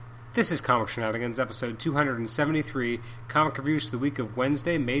This is Comic Shenanigans, episode 273, comic reviews for the week of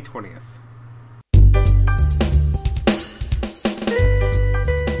Wednesday, May 20th.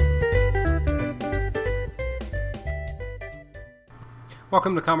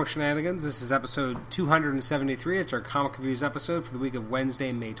 Welcome to Comic Shenanigans. This is episode 273. It's our comic reviews episode for the week of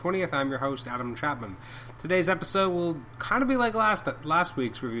Wednesday, May 20th. I'm your host, Adam Chapman. Today's episode will kind of be like last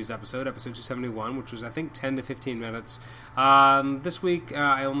week's reviews episode 271, which was, I think, 10 to 15 minutes. This week,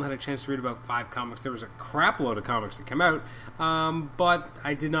 I only had a chance to read about 5 comics. There was a crap load of comics that came out, but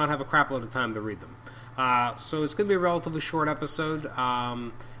I did not have a crap load of time to read them. So it's going to be a relatively short episode.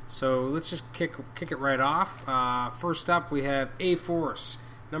 So let's just kick it right off. First up, we have A-Force,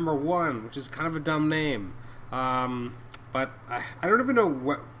 number 1, which is kind of a dumb name. But I don't even know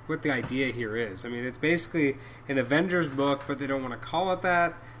what the idea here is. I mean, it's basically an Avengers book, but they don't want to call it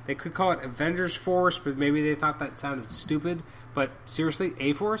that. They could call it Avengers Force, but maybe they thought that sounded stupid. But seriously,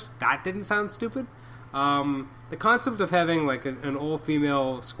 A-Force? That didn't sound stupid? The concept of having like an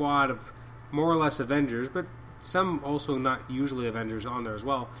all-female squad of more or less Avengers, but some also not usually Avengers on there as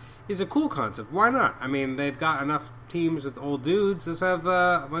well, is a cool concept. Why not? I mean, they've got enough teams with old dudes. Let's have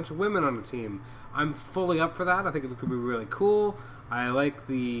a bunch of women on the team. I'm fully up for that. I think it could be really cool. I like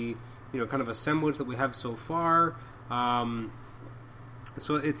the, kind of assemblage that we have so far.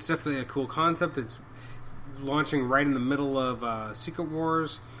 So it's definitely a cool concept. It's launching right in the middle of Secret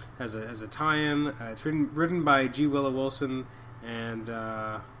Wars as a tie-in. It's written by G. Willow Wilson and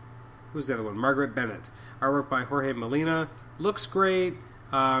who's the other one? Margaret Bennett. Artwork by Jorge Molina. Looks great.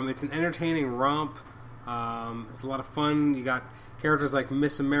 It's an entertaining romp. It's a lot of fun. You got characters like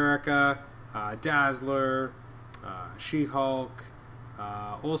Miss America, Dazzler, She-Hulk,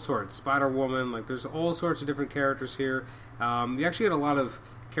 all sorts. Spider-Woman. Like, there's all sorts of different characters here. You actually get a lot of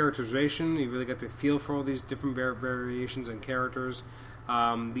characterization. You really get the feel for all these different variations and characters.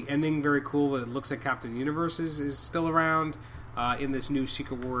 The ending, very cool. It looks like Captain Universe is still around. In this new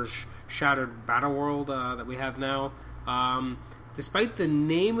Secret Wars Shattered Battle World that we have now. Despite the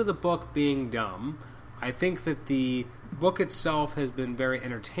name of the book being dumb, I think that the book itself has been very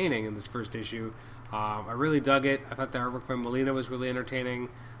entertaining in this first issue. I really dug it. I thought the artwork by Molina was really entertaining.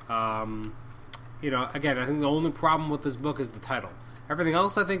 Again, I think the only problem with this book is the title. Everything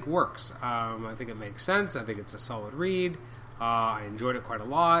else I think works. I think it makes sense. I think it's a solid read. I enjoyed it quite a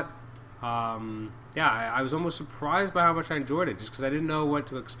lot. I was almost surprised by how much I enjoyed it, just because I didn't know what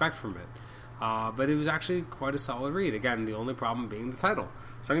to expect from it. But it was actually quite a solid read. Again, the only problem being the title.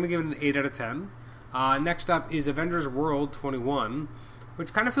 So I'm going to give it an 8 out of 10. Next up is Avengers World 21,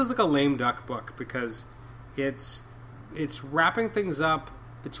 which kind of feels like a lame duck book, because it's wrapping things up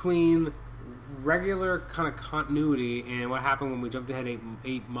between regular kind of continuity and what happened when we jumped ahead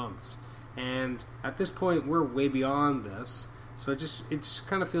 8 months. And at this point, we're way beyond this. So it just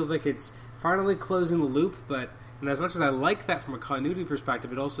kind of feels like it's finally closing the loop, and as much as I like that from a continuity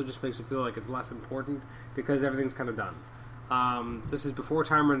perspective, it also just makes it feel like it's less important because everything's kind of done. This is Before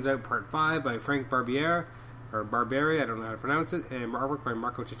Time Runs Out Part 5 by Frank Barbiere, or Barberi, I don't know how to pronounce it, and artwork by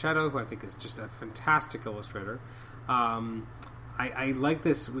Marco Checchetto, who I think is just a fantastic illustrator. I like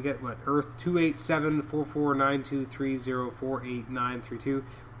this. We get, Earth 287449230488932.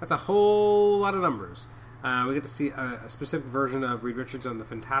 That's a whole lot of numbers. We get to see a specific version of Reed Richards on the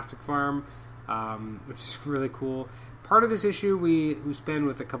Fantastic Farm, which is really cool. Part of this issue we spend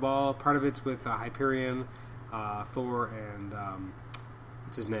with the Cabal. Part of it's with Hyperion, Thor, and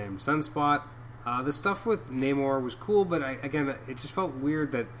what's his name? Sunspot. The stuff with Namor was cool, but it just felt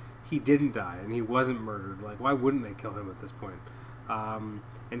weird that he didn't die and he wasn't murdered. Like, why wouldn't they kill him at this point?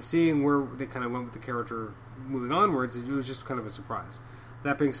 And seeing where they kind of went with the character moving onwards, it was just kind of a surprise.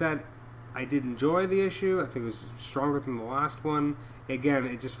 That being said, I did enjoy the issue. I think it was stronger than the last one. Again,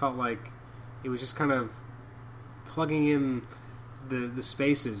 it just felt like it was just kind of plugging in the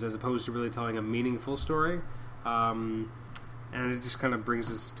spaces as opposed to really telling a meaningful story. And it just kind of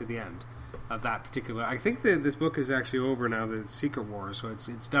brings us to the end of that particular... I think that this book is actually over now, that it's Secret Wars, so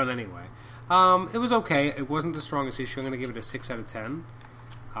it's done anyway. It was okay. It wasn't the strongest issue. I'm going to give it a 6 out of 10.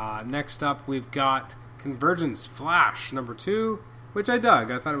 Next up, we've got Convergence Flash, number 2, which I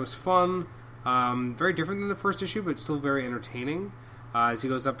dug. I thought it was fun. Very different than the first issue, but still very entertaining. As he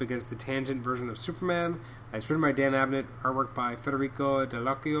goes up against the Tangent version of Superman. It's written by Dan Abnett, artwork by Federico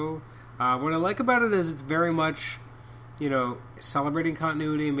Dell'Occhio. What I like about it is it's very much, celebrating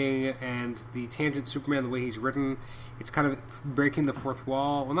continuity, and the Tangent Superman, the way he's written, it's kind of breaking the fourth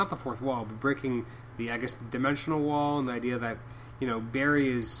wall. Well, not the fourth wall, but breaking the dimensional wall, and the idea that, Barry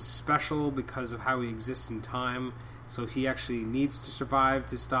is special because of how he exists in time. So he actually needs to survive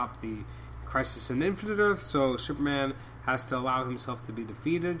to stop the Crisis on Infinite Earth, so Superman has to allow himself to be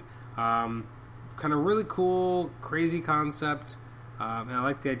defeated. Kind of really cool, crazy concept, and I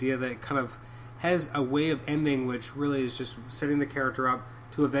like the idea that it kind of has a way of ending, which really is just setting the character up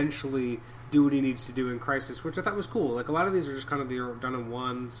to eventually do what he needs to do in Crisis, which I thought was cool. Like, a lot of these are just kind of done in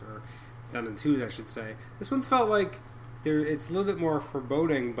ones, or done in twos, I should say. This one felt like it's a little bit more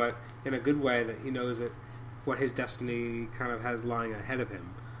foreboding, but in a good way, that he knows that what his destiny kind of has lying ahead of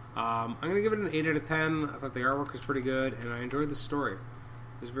him. I'm going to give it an 8 out of 10. I thought the artwork was pretty good, and I enjoyed the story.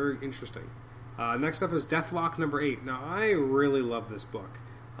 It was very interesting. Next up is Deathlock number 8. Now, I really love this book.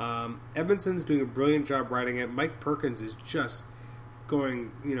 Edmondson's doing a brilliant job writing it. Mike Perkins is just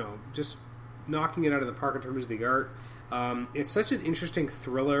going, just knocking it out of the park in terms of the art. It's such an interesting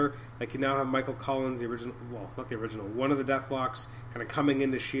thriller. Like, you now have Michael Collins, the original, well, not the original, one of the Deathlocks, kind of coming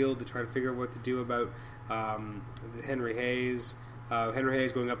into S.H.I.E.L.D. to try and figure out what to do about Henry Hayes. Henry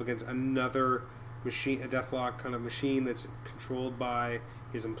Hayes going up against another machine, a Deathlock kind of machine that's controlled by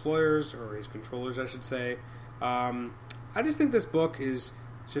his employers, or his controllers, I should say. I just think this book is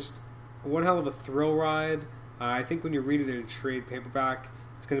just one hell of a thrill ride. I think when you read it in trade paperback,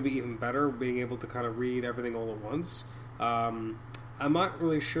 it's going to be even better, being able to kind of read everything all at once. I'm not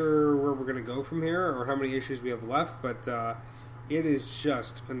really sure where we're going to go from here, or how many issues we have left, but it is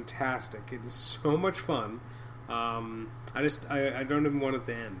just fantastic. It is so much fun. I don't even want it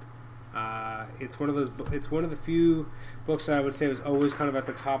to end. It's one of those. It's one of the few books that I would say was always kind of at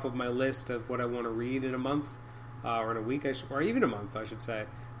the top of my list of what I want to read in a month, or in a week, or even a month, I should say.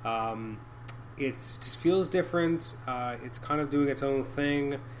 It just feels different. It's kind of doing its own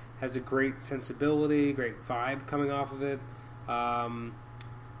thing. Has a great sensibility, great vibe coming off of it.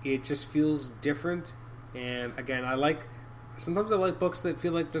 It just feels different. And again, sometimes I like books that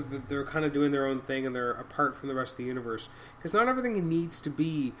feel like they're kind of doing their own thing and they're apart from the rest of the universe. Because not everything needs to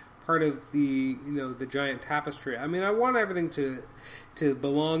be part of the giant tapestry. I mean, I want everything to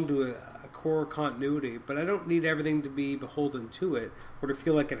belong to a core continuity, but I don't need everything to be beholden to it, or to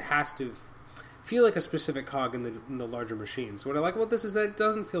feel like it has to feel like a specific cog in the larger machine. So what I like about this is that it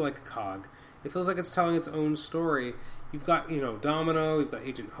doesn't feel like a cog. It feels like it's telling its own story. You've got, Domino, you've got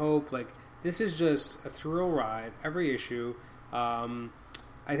Agent Hope. Like, this is just a thrill ride every issue.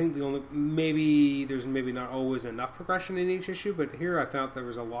 I think there's not always enough progression in each issue, but here I found there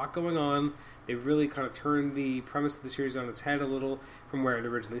was a lot going on. They've really kind of turned the premise of the series on its head a little from where it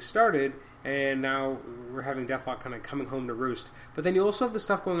originally started, and now we're having Deathlock kind of coming home to roost. But then you also have the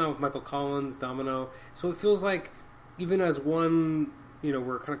stuff going on with Michael Collins, Domino, so it feels like even as one,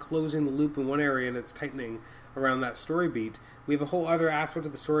 we're kind of closing the loop in one area and it's tightening around that story beat, we have a whole other aspect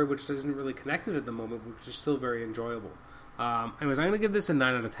of the story which isn't really connected at the moment, which is still very enjoyable. Anyways, I'm going to give this a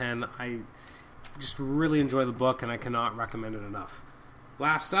 9 out of 10. I just really enjoy the book, and I cannot recommend it enough.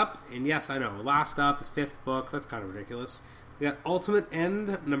 Last up, and yes, I know, last up is 5th book. That's kind of ridiculous. We got Ultimate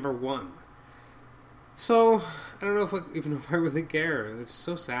End number 1. So, I don't know if I really care. It's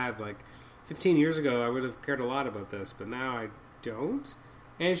so sad. Like, 15 years ago, I would have cared a lot about this, but now I don't.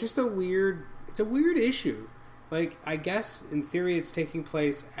 And it's just a weird issue. Like, I guess, in theory, it's taking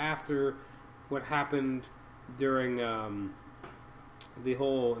place after what happened during the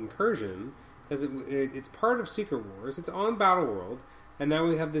whole incursion, because it's part of Secret Wars. It's on Battleworld, and now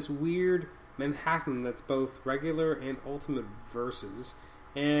we have this weird Manhattan that's both regular and Ultimate Versus,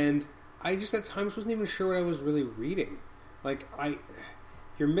 and I just at times wasn't even sure what I was really reading. Like,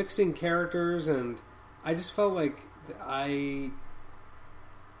 you're mixing characters, and I just felt like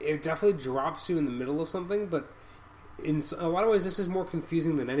it definitely drops you in the middle of something, but in a lot of ways this is more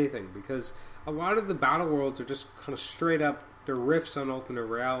confusing than anything, because a lot of the battle worlds are just kind of straight up, they're riffs on alternate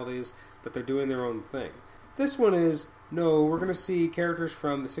realities, but they're doing their own thing. This one is, no, we're going to see characters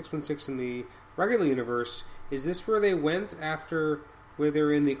from the 616 in the regular universe. Is this where they went after, where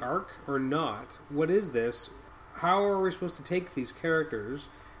they're in the Ark or not? What is this? How are we supposed to take these characters?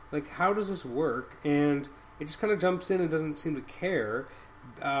 Like, how does this work? And it just kind of jumps in and doesn't seem to care.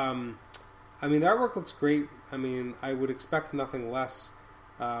 I mean, the artwork looks great. I mean, I would expect nothing less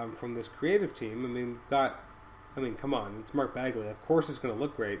from this creative team. I mean, come on, it's Mark Bagley. Of course it's going to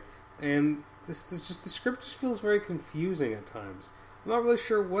look great. And the script just feels very confusing at times. I'm not really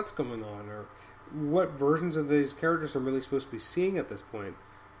sure what's going on, or what versions of these characters I'm really supposed to be seeing at this point.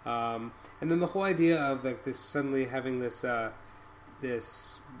 And then the whole idea of like this suddenly having this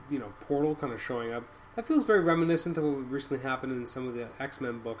portal kind of showing up, that feels very reminiscent of what recently happened in some of the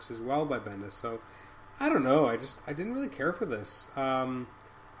X-Men books as well by Bendis. So I don't know. I didn't really care for this.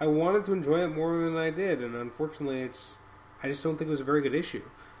 I wanted to enjoy it more than I did, and unfortunately, I just don't think it was a very good issue.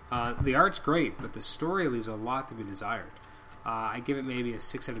 The art's great, but the story leaves a lot to be desired. I give it maybe a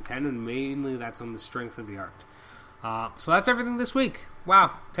 6 out of 10, and mainly that's on the strength of the art. So that's everything this week.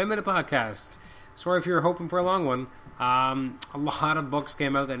 Wow, 10-minute podcast. Sorry if you were hoping for a long one. A lot of books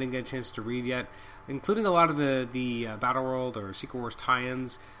came out that I didn't get a chance to read yet, including a lot of the Battle World or Secret Wars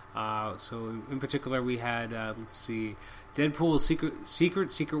tie-ins. So in particular, we had Deadpool's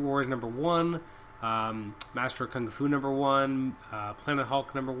Secret Wars #1, Master of Kung Fu #1, Planet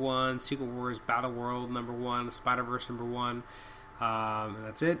Hulk #1, Secret Wars Battle World #1, Spider-Verse #1, and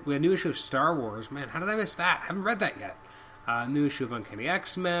that's it. We had a new issue of Star Wars. Man, how did I miss that? I haven't read that yet. A new issue of Uncanny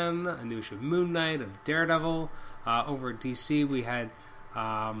X-Men, a new issue of Moon Knight, of Daredevil. Over at DC, we had,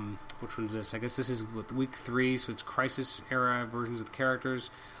 which one's this? I guess this is week 3, so it's Crisis-era versions of the characters.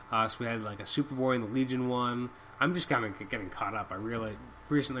 So we had like a Superboy and the Legion one. I'm just kind of getting caught up. I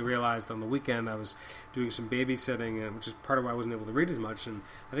recently realized on the weekend I was doing some babysitting, which is part of why I wasn't able to read as much. And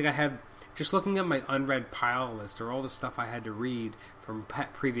I think I had, just looking at my unread pile list, or all the stuff I had to read from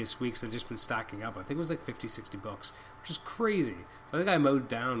previous weeks that had just been stacking up. I think it was like 50, 60 books, which is crazy. So I think I mowed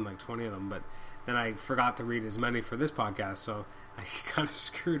down like 20 of them, but then I forgot to read as many for this podcast, so I kind of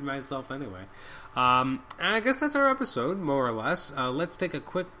screwed myself anyway. And I guess that's our episode, more or less. Let's take a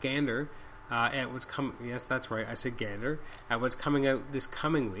quick gander at what's coming. Yes, that's right, I said gander. At what's coming out this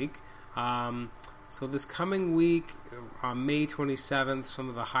coming week. So this coming week, on May 27th, some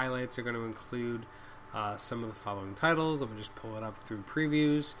of the highlights are going to include some of the following titles. Let me just pull it up through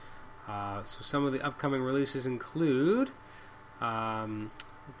previews. So some of the upcoming releases include, let's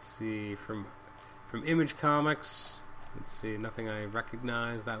see, from Image Comics. Let's see, nothing I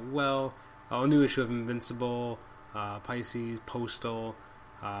recognize that well. A new issue of Invincible, Pisces, Postal,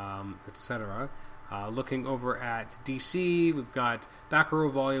 etc. Looking over at DC, we've got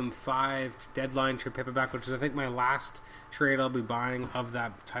Batgirl Volume 5, Deadline trade paperback, which is I think my last trade I'll be buying of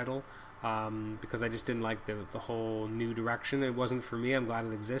that title, because I just didn't like the whole new direction. It wasn't for me. I'm glad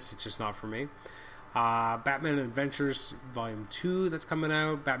it exists. It's just not for me. Batman Adventures Volume 2 that's coming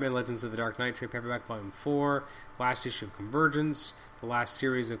out, Batman Legends of the Dark Knight trade paperback Volume 4, last issue of Convergence, the last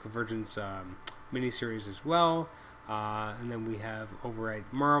series of Convergence miniseries as well. And then we have over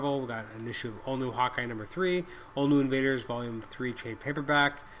at Marvel, we got an issue of All New Hawkeye #3, All New Invaders Volume 3 trade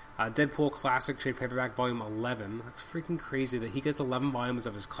paperback, Deadpool Classic trade paperback Volume 11. That's freaking crazy that he gets 11 volumes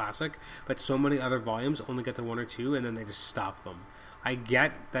of his classic, but so many other volumes only get to 1 or 2, and then they just stop them. I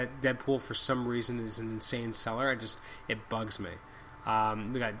get that Deadpool for some reason is an insane seller. It bugs me.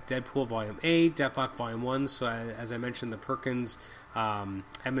 We got Deadpool Volume 8, Deathlock Volume 1. So as I mentioned, the Perkins,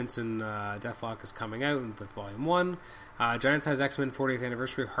 Edmondson Deathlock is coming out with Volume 1. Giant Size X-Men 40th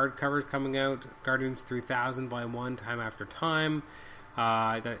Anniversary hardcover is coming out. Guardians 3000 Volume 1, Time After Time.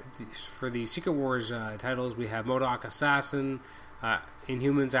 For the Secret Wars titles, we have MODOK Assassin,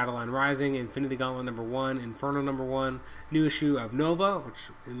 Inhumans Adeline Rising, Infinity Gauntlet #1, Inferno #1, new issue of Nova, which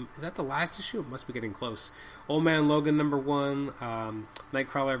is that the last issue? It must be getting close. Old Man Logan #1,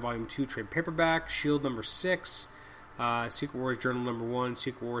 Nightcrawler Volume 2 trade paperback, Shield #6, Secret Wars Journal #1,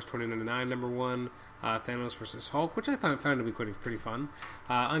 Secret Wars 2099 #1, Thanos vs. Hulk, which I found to be pretty fun.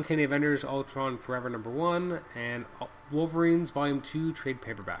 Uncanny Avengers Ultron Forever #1, and Wolverines Volume 2 trade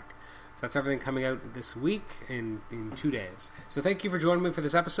paperback. So that's everything coming out this week in 2 days. So thank you for joining me for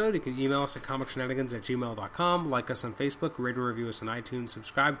this episode. You can email us at comicshenanigans@gmail.com, like us on Facebook, rate and review us on iTunes,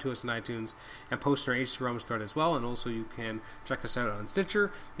 subscribe to us on iTunes, and post our H2 Realms thread as well. And also you can check us out on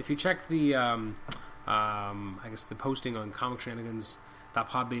Stitcher. If you check the, I guess the posting on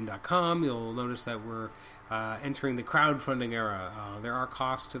comicshenanigans.podbean.com, you'll notice that we're entering the crowdfunding era. There are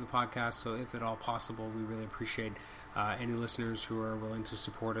costs to the podcast, so if at all possible, we really appreciate any listeners who are willing to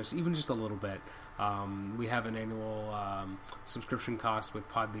support us, even just a little bit. We have an annual subscription cost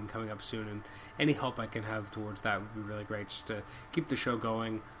with Podbean coming up soon, and any help I can have towards that would be really great, just to keep the show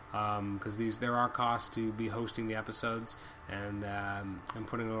going, because there are costs to be hosting the episodes and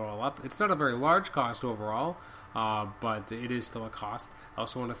putting it all up. It's not a very large cost overall, but it is still a cost. I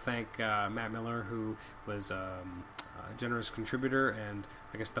also want to thank Matt Miller, who was a generous contributor and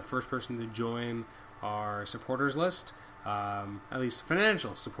I guess the first person to join our supporters list, at least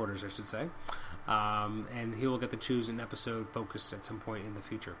financial supporters, I should say, and he will get to choose an episode focused at some point in the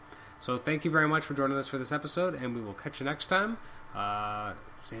future. So thank you very much for joining us for this episode, and we will catch you next time.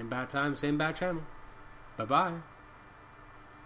 Same bad time, same bad channel. Bye-bye.